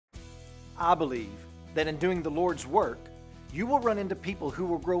I believe that in doing the Lord's work, you will run into people who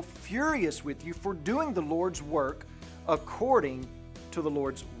will grow furious with you for doing the Lord's work according to the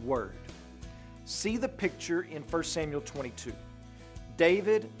Lord's word. See the picture in 1 Samuel 22.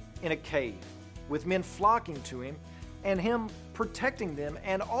 David in a cave with men flocking to him and him protecting them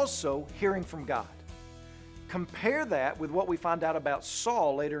and also hearing from God. Compare that with what we find out about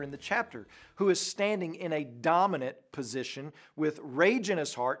Saul later in the chapter, who is standing in a dominant position with rage in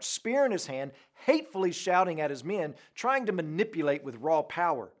his heart, spear in his hand, hatefully shouting at his men, trying to manipulate with raw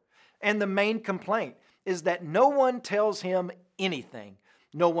power. And the main complaint is that no one tells him anything.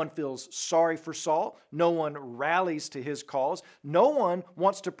 No one feels sorry for Saul. No one rallies to his cause. No one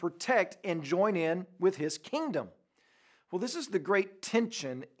wants to protect and join in with his kingdom. Well, this is the great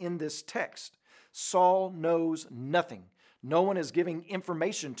tension in this text. Saul knows nothing. No one is giving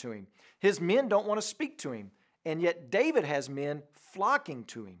information to him. His men don't want to speak to him. And yet David has men flocking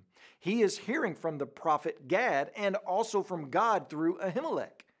to him. He is hearing from the prophet Gad and also from God through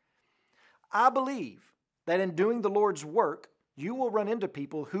Ahimelech. I believe that in doing the Lord's work, you will run into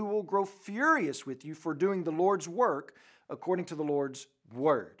people who will grow furious with you for doing the Lord's work according to the Lord's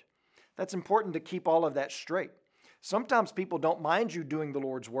word. That's important to keep all of that straight. Sometimes people don't mind you doing the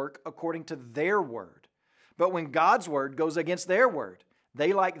Lord's work according to their word. But when God's word goes against their word,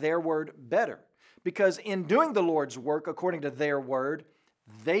 they like their word better. Because in doing the Lord's work according to their word,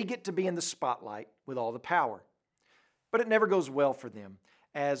 they get to be in the spotlight with all the power. But it never goes well for them,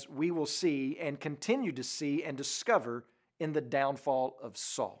 as we will see and continue to see and discover in the downfall of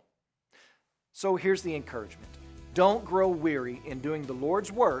Saul. So here's the encouragement. Don't grow weary in doing the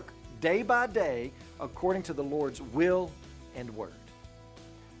Lord's work day by day according to the Lord's will and word.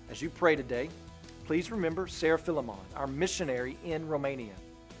 As you pray today, please remember Sarah Philemon, our missionary in Romania.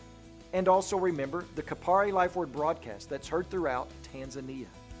 And also remember the Kapari Life Word broadcast that's heard throughout Tanzania.